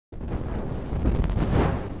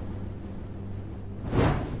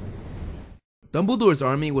Dumbledore's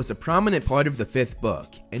army was a prominent part of the 5th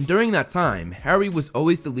book, and during that time, Harry was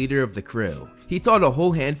always the leader of the crew. He taught a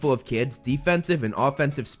whole handful of kids defensive and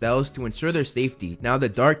offensive spells to ensure their safety now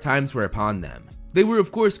that dark times were upon them. They were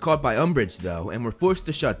of course caught by Umbridge though, and were forced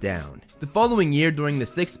to shut down. The following year during the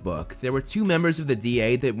 6th book, there were 2 members of the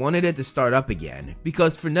DA that wanted it to start up again,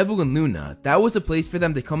 because for Neville and Luna, that was a place for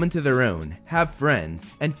them to come into their own, have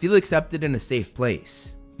friends, and feel accepted in a safe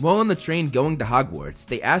place. While on the train going to Hogwarts,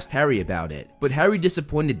 they asked Harry about it, but Harry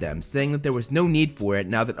disappointed them, saying that there was no need for it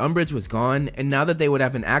now that Umbridge was gone and now that they would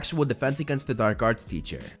have an actual defense against the dark arts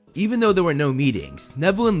teacher. Even though there were no meetings,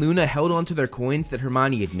 Neville and Luna held on to their coins that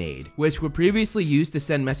Hermione had made, which were previously used to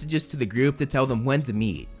send messages to the group to tell them when to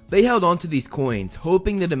meet. They held on to these coins,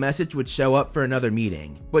 hoping that a message would show up for another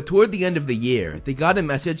meeting. But toward the end of the year, they got a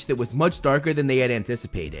message that was much darker than they had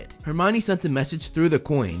anticipated. Hermione sent a message through the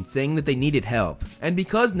coin saying that they needed help, and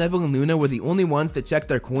because Neville and Luna were the only ones that checked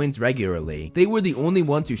their coins regularly, they were the only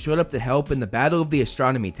ones who showed up to help in the Battle of the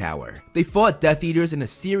Astronomy Tower. They fought Death Eaters in a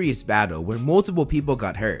serious battle where multiple people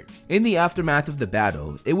got hurt. In the aftermath of the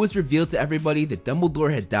battle, it was revealed to everybody that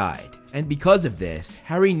Dumbledore had died. And because of this,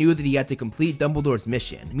 Harry knew that he had to complete Dumbledore's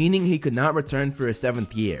mission, meaning he could not return for a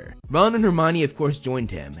 7th year. Ron and Hermione of course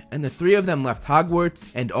joined him, and the 3 of them left Hogwarts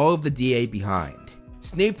and all of the DA behind.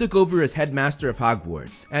 Snape took over as headmaster of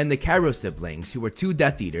Hogwarts, and the Carrow siblings, who were 2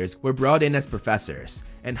 Death Eaters, were brought in as professors,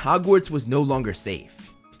 and Hogwarts was no longer safe.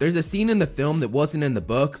 There's a scene in the film that wasn't in the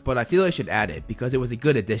book, but I feel I should add it because it was a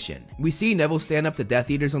good addition. We see Neville stand up to Death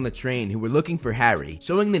Eaters on the train who were looking for Harry,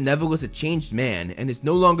 showing that Neville is a changed man and is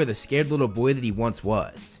no longer the scared little boy that he once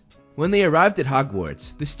was. When they arrived at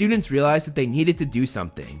Hogwarts, the students realized that they needed to do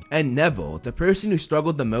something, and Neville, the person who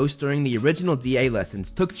struggled the most during the original DA lessons,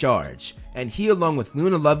 took charge, and he along with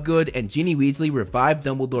Luna Lovegood and Ginny Weasley revived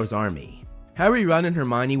Dumbledore's army. Harry, Ron, and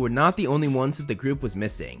Hermione were not the only ones that the group was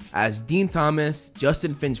missing, as Dean Thomas,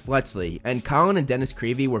 Justin Finch-Fletchley, and Colin and Dennis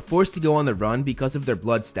Creevey were forced to go on the run because of their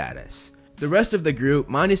blood status. The rest of the group,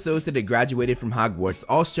 minus those that had graduated from Hogwarts,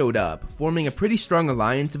 all showed up, forming a pretty strong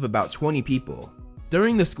alliance of about 20 people.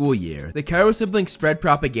 During the school year, the Carrow siblings spread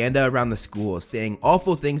propaganda around the school saying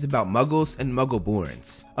awful things about Muggles and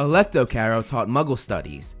Muggle-borns. Alecto Carrow taught Muggle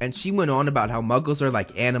studies, and she went on about how Muggles are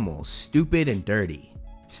like animals, stupid and dirty.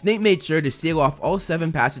 Snape made sure to seal off all 7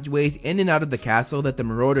 passageways in and out of the castle that the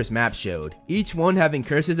Marauders map showed, each one having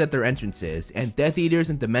curses at their entrances and Death Eaters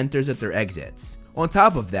and Dementors at their exits. On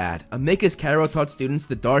top of that, Amicus Carrow taught students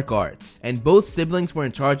the dark arts, and both siblings were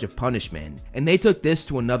in charge of punishment, and they took this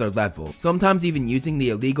to another level, sometimes even using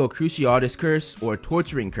the illegal Cruciatus Curse or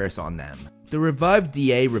torturing curse on them. The revived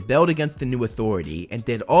DA rebelled against the new authority and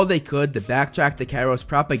did all they could to backtrack the Carrows'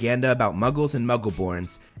 propaganda about Muggles and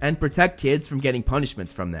Muggleborns and protect kids from getting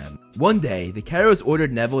punishments from them. One day, the Carrows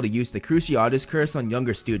ordered Neville to use the Cruciatus Curse on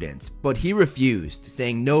younger students, but he refused,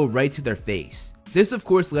 saying no right to their face. This of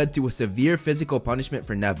course led to a severe physical punishment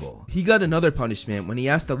for Neville. He got another punishment when he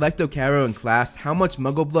asked Alecto Carrow in class how much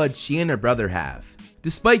Muggle blood she and her brother have.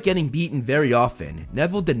 Despite getting beaten very often,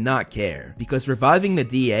 Neville did not care, because reviving the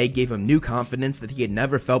DA gave him new confidence that he had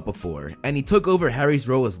never felt before, and he took over Harry's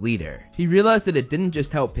role as leader. He realized that it didn't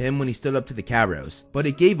just help him when he stood up to the Carrows, but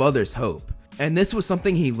it gave others hope. And this was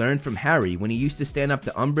something he learned from Harry when he used to stand up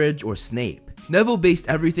to Umbridge or Snape. Neville based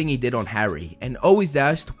everything he did on Harry, and always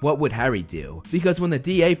asked what would Harry do, because when the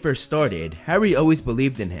DA first started, Harry always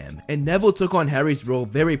believed in him, and Neville took on Harry's role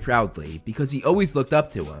very proudly because he always looked up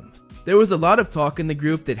to him. There was a lot of talk in the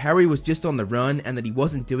group that Harry was just on the run and that he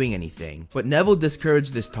wasn't doing anything, but Neville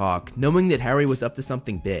discouraged this talk, knowing that Harry was up to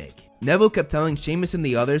something big. Neville kept telling Seamus and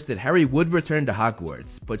the others that Harry would return to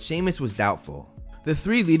Hogwarts, but Seamus was doubtful. The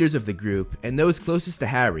 3 leaders of the group, and those closest to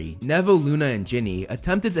Harry, Neville, Luna, and Ginny,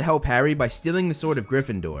 attempted to help Harry by stealing the sword of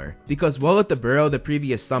Gryffindor, because while at the Burrow the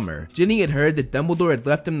previous summer, Ginny had heard that Dumbledore had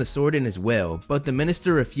left him the sword in his will, but the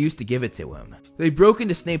minister refused to give it to him. They broke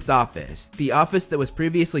into Snape's office, the office that was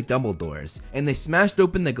previously Dumbledore's, and they smashed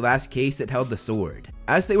open the glass case that held the sword.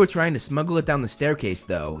 As they were trying to smuggle it down the staircase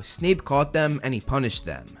though, Snape caught them and he punished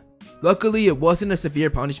them. Luckily, it wasn't a severe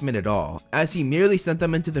punishment at all, as he merely sent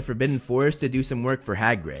them into the Forbidden Forest to do some work for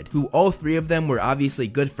Hagrid, who all 3 of them were obviously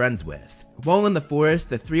good friends with. While in the forest,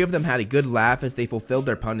 the 3 of them had a good laugh as they fulfilled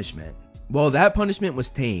their punishment. While that punishment was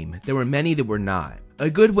tame, there were many that were not. A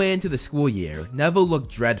good way into the school year, Neville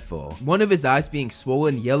looked dreadful, one of his eyes being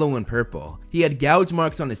swollen yellow and purple. He had gouge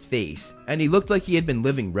marks on his face, and he looked like he had been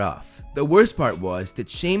living rough. The worst part was that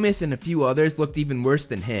Seamus and a few others looked even worse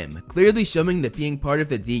than him, clearly showing that being part of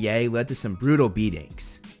the DA led to some brutal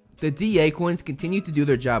beatings. The DA coins continued to do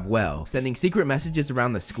their job well, sending secret messages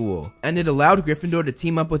around the school, and it allowed Gryffindor to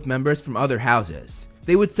team up with members from other houses.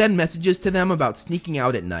 They would send messages to them about sneaking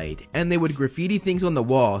out at night, and they would graffiti things on the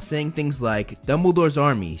wall saying things like, "Dumbledore's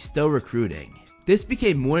army still recruiting." This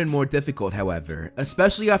became more and more difficult, however,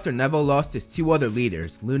 especially after Neville lost his two other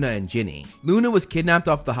leaders, Luna and Ginny. Luna was kidnapped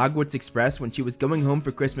off the Hogwarts Express when she was going home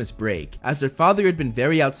for Christmas break, as her father had been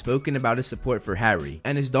very outspoken about his support for Harry,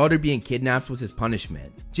 and his daughter being kidnapped was his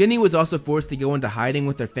punishment. Ginny was also forced to go into hiding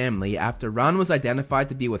with her family after Ron was identified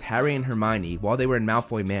to be with Harry and Hermione while they were in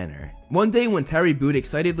Malfoy Manor. One day when Terry Boot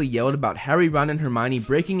excitedly yelled about Harry, Ron, and Hermione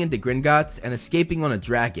breaking into Gringotts and escaping on a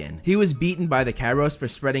dragon, he was beaten by the Carrows for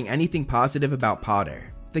spreading anything positive about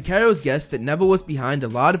Potter. The Carrows guessed that Neville was behind a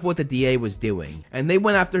lot of what the DA was doing, and they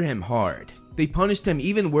went after him hard. They punished him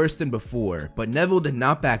even worse than before, but Neville did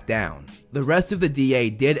not back down. The rest of the DA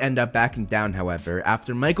did end up backing down, however,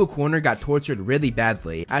 after Michael Corner got tortured really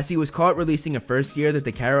badly as he was caught releasing a first year that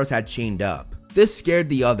the Carrows had chained up. This scared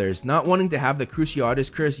the others, not wanting to have the Cruciatus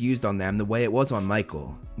Curse used on them the way it was on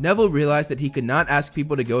Michael. Neville realized that he could not ask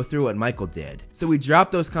people to go through what Michael did, so he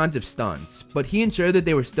dropped those kinds of stunts, but he ensured that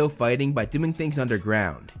they were still fighting by doing things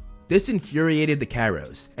underground. This infuriated the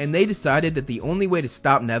Carrows, and they decided that the only way to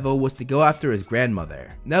stop Neville was to go after his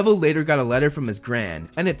grandmother. Neville later got a letter from his gran,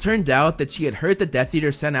 and it turned out that she had hurt the Death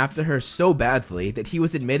Eater sent after her so badly that he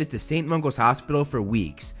was admitted to St. Mungo's Hospital for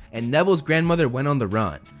weeks, and Neville's grandmother went on the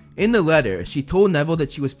run. In the letter, she told Neville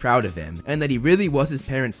that she was proud of him, and that he really was his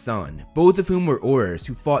parents' son, both of whom were Aurors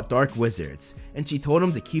who fought dark wizards, and she told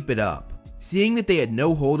him to keep it up. Seeing that they had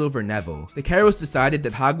no hold over Neville, the Carrows decided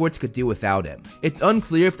that Hogwarts could do without him. It's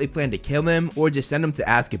unclear if they planned to kill him or just send him to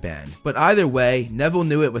Azkaban, but either way, Neville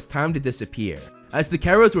knew it was time to disappear. As the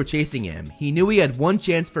Carrows were chasing him, he knew he had one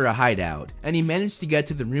chance for a hideout, and he managed to get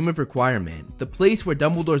to the Room of Requirement, the place where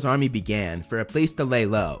Dumbledore's army began, for a place to lay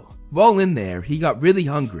low. While in there, he got really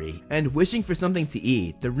hungry, and wishing for something to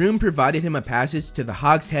eat, the room provided him a passage to the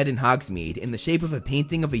Hog's Head in Hogsmeade in the shape of a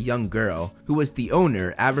painting of a young girl, who was the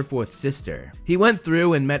owner, Aberforth's sister. He went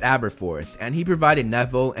through and met Aberforth, and he provided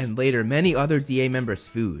Neville and later many other DA members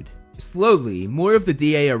food. Slowly, more of the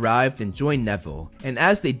DA arrived and joined Neville, and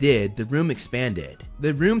as they did, the room expanded.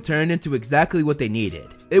 The room turned into exactly what they needed.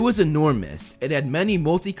 It was enormous, it had many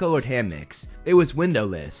multicolored hammocks, it was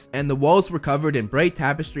windowless, and the walls were covered in bright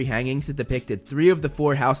tapestry hangings that depicted 3 of the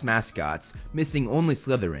 4 house mascots, missing only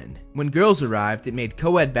Slytherin. When girls arrived, it made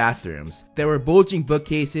co-ed bathrooms. There were bulging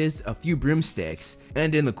bookcases, a few broomsticks,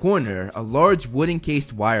 and in the corner, a large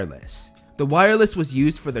wood-encased wireless. The wireless was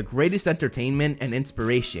used for the greatest entertainment and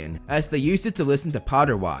inspiration, as they used it to listen to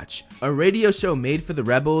Potter Watch, a radio show made for the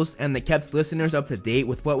rebels and that kept listeners up to date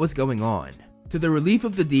with what was going on. To the relief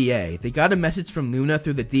of the DA, they got a message from Luna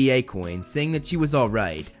through the DA coin saying that she was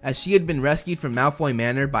alright, as she had been rescued from Malfoy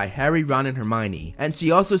Manor by Harry, Ron, and Hermione, and she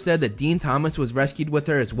also said that Dean Thomas was rescued with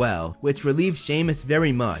her as well, which relieved Seamus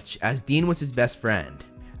very much, as Dean was his best friend.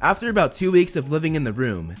 After about 2 weeks of living in the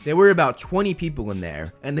room, there were about 20 people in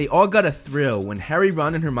there, and they all got a thrill when Harry,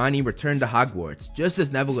 Ron, and Hermione returned to Hogwarts, just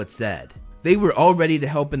as Neville had said. They were all ready to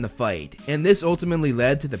help in the fight, and this ultimately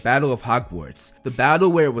led to the Battle of Hogwarts, the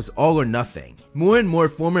battle where it was all or nothing. More and more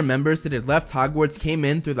former members that had left Hogwarts came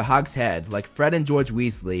in through the Hog's Head, like Fred and George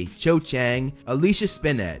Weasley, Cho Chang, Alicia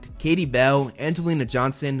Spinnet, Katie Bell, Angelina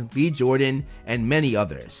Johnson, Lee Jordan, and many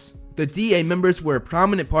others. The DA members were a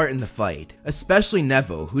prominent part in the fight, especially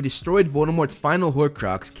Neville, who destroyed Voldemort's final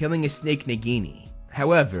Horcrux, killing his snake Nagini.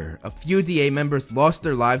 However, a few DA members lost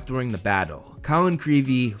their lives during the battle: Colin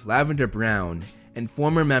Creevey, Lavender Brown, and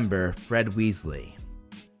former member Fred Weasley.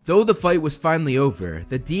 Though the fight was finally over,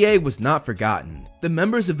 the DA was not forgotten. The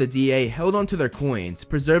members of the DA held onto their coins,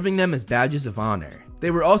 preserving them as badges of honor. They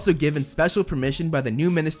were also given special permission by the new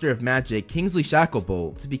Minister of Magic, Kingsley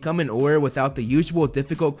Shacklebolt, to become an Auror without the usual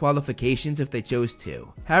difficult qualifications if they chose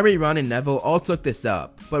to. Harry, Ron, and Neville all took this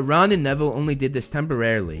up, but Ron and Neville only did this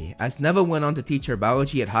temporarily, as Neville went on to teach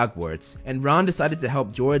herbology at Hogwarts, and Ron decided to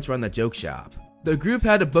help George run the joke shop. The group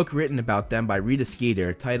had a book written about them by Rita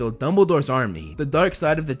Skeeter titled Dumbledore's Army, The Dark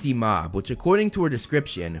Side of the D-Mob, which according to her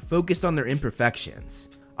description, focused on their imperfections.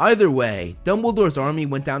 Either way, Dumbledore's army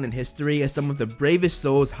went down in history as some of the bravest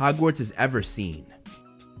souls Hogwarts has ever seen.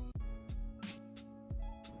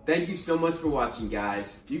 Thank you so much for watching,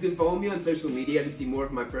 guys. You can follow me on social media to see more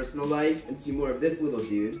of my personal life and see more of this little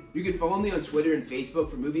dude. You can follow me on Twitter and Facebook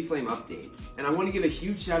for Movie Flame updates. And I want to give a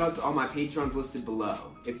huge shout out to all my patrons listed below.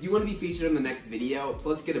 If you want to be featured in the next video,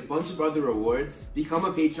 plus get a bunch of other rewards, become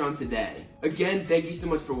a patron today. Again, thank you so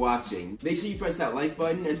much for watching. Make sure you press that like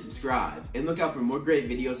button and subscribe, and look out for more great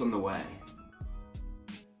videos on the way.